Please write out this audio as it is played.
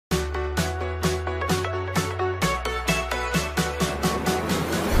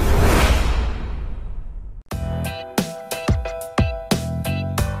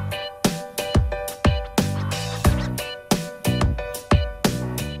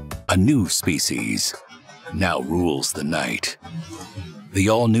A new species now rules the night. The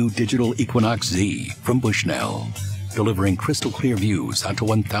all-new digital Equinox Z from Bushnell, delivering crystal clear views out to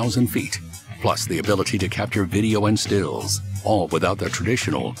 1,000 feet, plus the ability to capture video and stills, all without the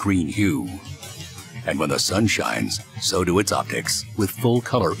traditional green hue. And when the sun shines, so do its optics, with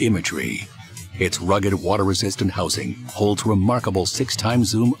full-color imagery. Its rugged, water-resistant housing holds remarkable 6x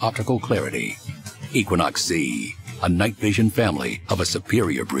zoom optical clarity. Equinox Z, a night vision family of a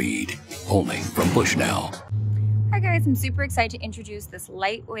superior breed, only from Bushnell. Hi guys, I'm super excited to introduce this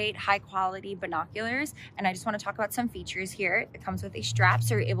lightweight, high-quality binoculars, and I just want to talk about some features here. It comes with a strap,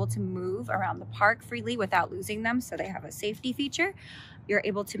 so you're able to move around the park freely without losing them, so they have a safety feature. You're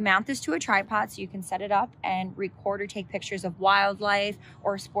able to mount this to a tripod, so you can set it up and record or take pictures of wildlife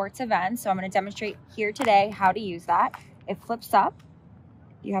or sports events. So I'm going to demonstrate here today how to use that. It flips up.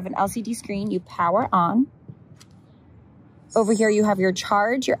 You have an LCD screen. You power on. Over here you have your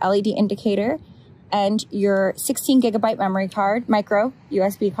charge, your LED indicator, and your 16 gigabyte memory card, micro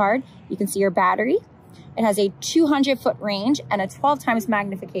USB card. You can see your battery. It has a 200-foot range and a 12 times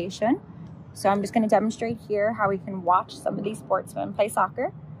magnification. So I'm just going to demonstrate here how we can watch some of these sportsmen play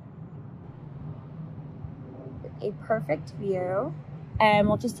soccer. A perfect view. And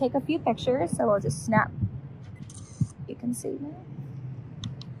we'll just take a few pictures. So we'll just snap. You can see that.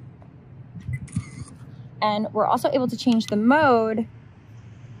 And we're also able to change the mode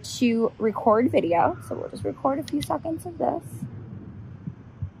to record video. So we'll just record a few seconds of this.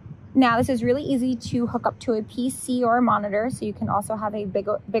 Now this is really easy to hook up to a PC or a monitor, so you can also have a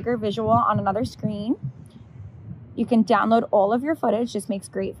bigger visual on another screen. You can download all of your footage. This makes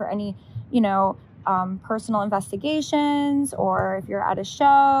great for any, personal investigations, or if you're at a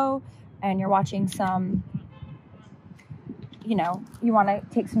show and you're watching some, you want to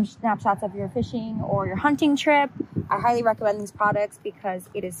take some snapshots of your fishing or your hunting trip. I highly recommend these products because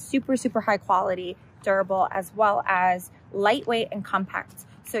it is super, super high quality, durable, as well as lightweight and compact.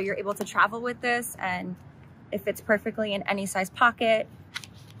 So you're able to travel with this, and it fits perfectly in any size pocket.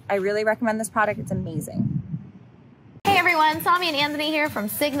 I really recommend this product. It's amazing. Hey everyone, Sami and Anthony here from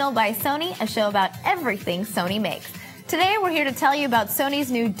Signal by Sony, a show about everything Sony makes. Today we're here to tell you about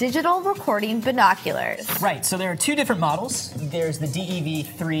Sony's new digital recording binoculars. Right, so there are two different models. There's the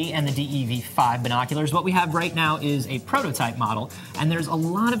DEV3 and the DEV5 binoculars. What we have right now is a prototype model, and there's a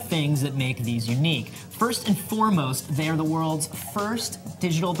lot of things that make these unique. First and foremost, they are the world's first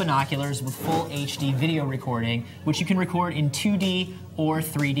digital binoculars with full HD video recording, which you can record in 2D or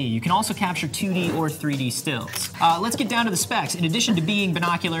 3D. You can also capture 2D or 3D stills. Let's get down to the specs. In addition to being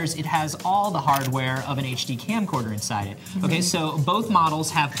binoculars, it has all the hardware of an HD camcorder inside it. Okay, so both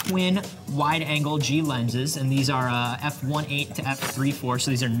models have twin wide-angle G lenses, and these are f1.8 to f3.4, so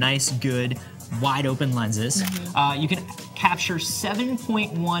these are nice, good, wide-open lenses. You can capture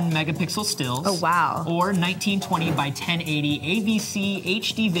 7.1 megapixel stills. Oh, wow. Or 1920 by 1080 AVC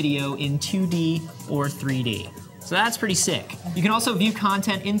HD video in 2D or 3D. So that's pretty sick. You can also view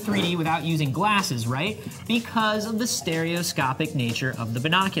content in 3D without using glasses, right? Because of the stereoscopic nature of the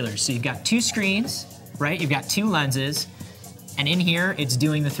binoculars. So you've got two screens, right? You've got two lenses, and in here, it's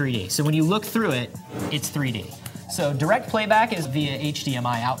doing the 3D. So when you look through it, it's 3D. So direct playback is via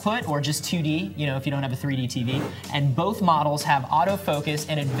HDMI output, or just 2D, if you don't have a 3D TV. And both models have autofocus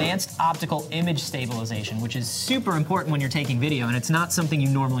and advanced optical image stabilization, which is super important when you're taking video, and it's not something you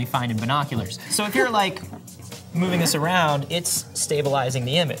normally find in binoculars. So if you're like moving this around, it's stabilizing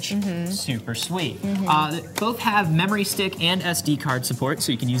the image. Super sweet. Both have memory stick and SD card support,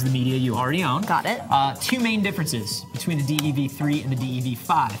 so you can use the media you already own. Got it. Two main differences between the DEV3 and the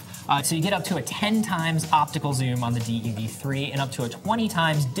DEV5. So you get up to a 10 times optical zoom on the DEV3 and up to a 20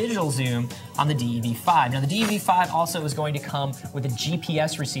 times digital zoom on the DEV5. Now the DEV5 also is going to come with a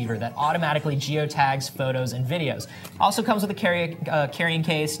GPS receiver that automatically geotags photos and videos. Also comes with a carrying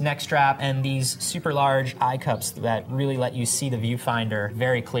case, neck strap, and these super large eye cups that really let you see the viewfinder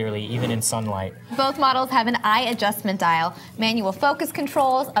very clearly, even in sunlight. Both models have an eye adjustment dial, manual focus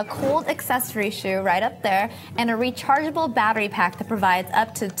controls, a cooled accessory shoe right up there, and a rechargeable battery pack that provides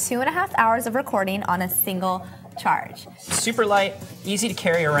up to 2.5 hours of recording on a single charge. Super light, easy to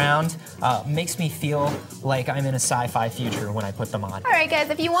carry around, makes me feel like I'm in a sci-fi future when I put them on. All right guys,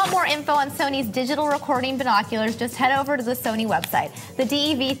 if you want more info on Sony's digital recording binoculars, just head over to the Sony website. The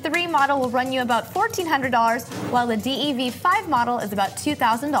DEV3 model will run you about $1,400, while the DEV5 model is about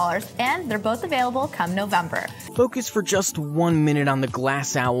 $2,000, and they're both available come November. Focus for just 1 minute on the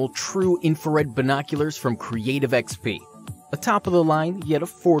Glass Owl True Infrared Binoculars from Creative XP. A top-of-the-line, yet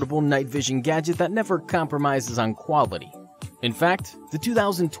affordable night vision gadget that never compromises on quality. In fact, the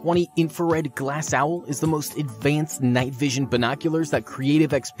 2020 Infrared Glass Owl is the most advanced night vision binoculars that Creative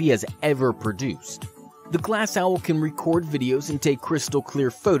XP has ever produced. The Glass Owl can record videos and take crystal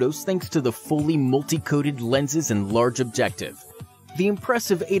clear photos thanks to the fully multi-coated lenses and large objective. The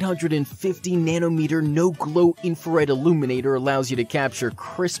impressive 850 nanometer no-glow infrared illuminator allows you to capture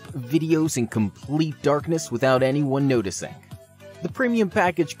crisp videos in complete darkness without anyone noticing. The premium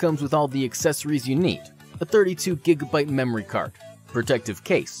package comes with all the accessories you need: a 32GB memory card, protective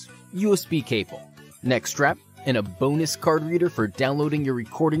case, USB cable, neck strap, and a bonus card reader for downloading your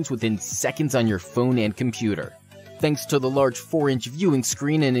recordings within seconds on your phone and computer. Thanks to the large 4-inch viewing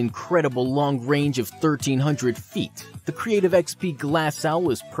screen and incredible long range of 1,300 feet, the Creative XP Glass Owl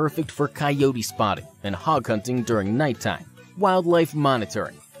is perfect for coyote spotting and hog hunting during nighttime, wildlife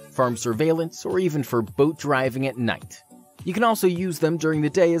monitoring, farm surveillance, or even for boat driving at night. You can also use them during the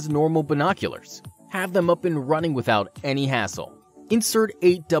day as normal binoculars. Have them up and running without any hassle. Insert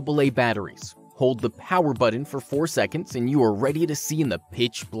 8 AA batteries. Hold the power button for 4 seconds and you are ready to see in the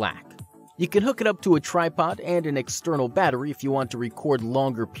pitch black. You can hook it up to a tripod and an external battery if you want to record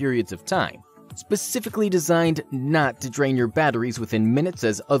longer periods of time. Specifically designed not to drain your batteries within minutes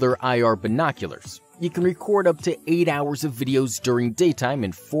as other IR binoculars. You can record up to 8 hours of videos during daytime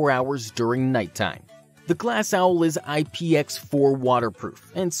and 4 hours during nighttime. The Glass Owl is IPX4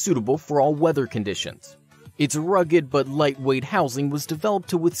 waterproof and suitable for all weather conditions. Its rugged but lightweight housing was developed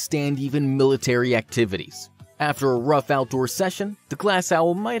to withstand even military activities. After a rough outdoor session, the Glass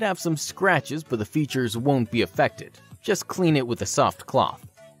Owl might have some scratches, but the features won't be affected. Just clean it with a soft cloth.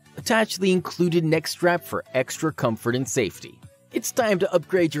 Attach the included neck strap for extra comfort and safety. It's time to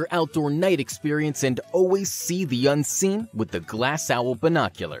upgrade your outdoor night experience and always see the unseen with the Glass Owl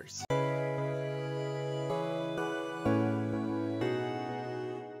binoculars.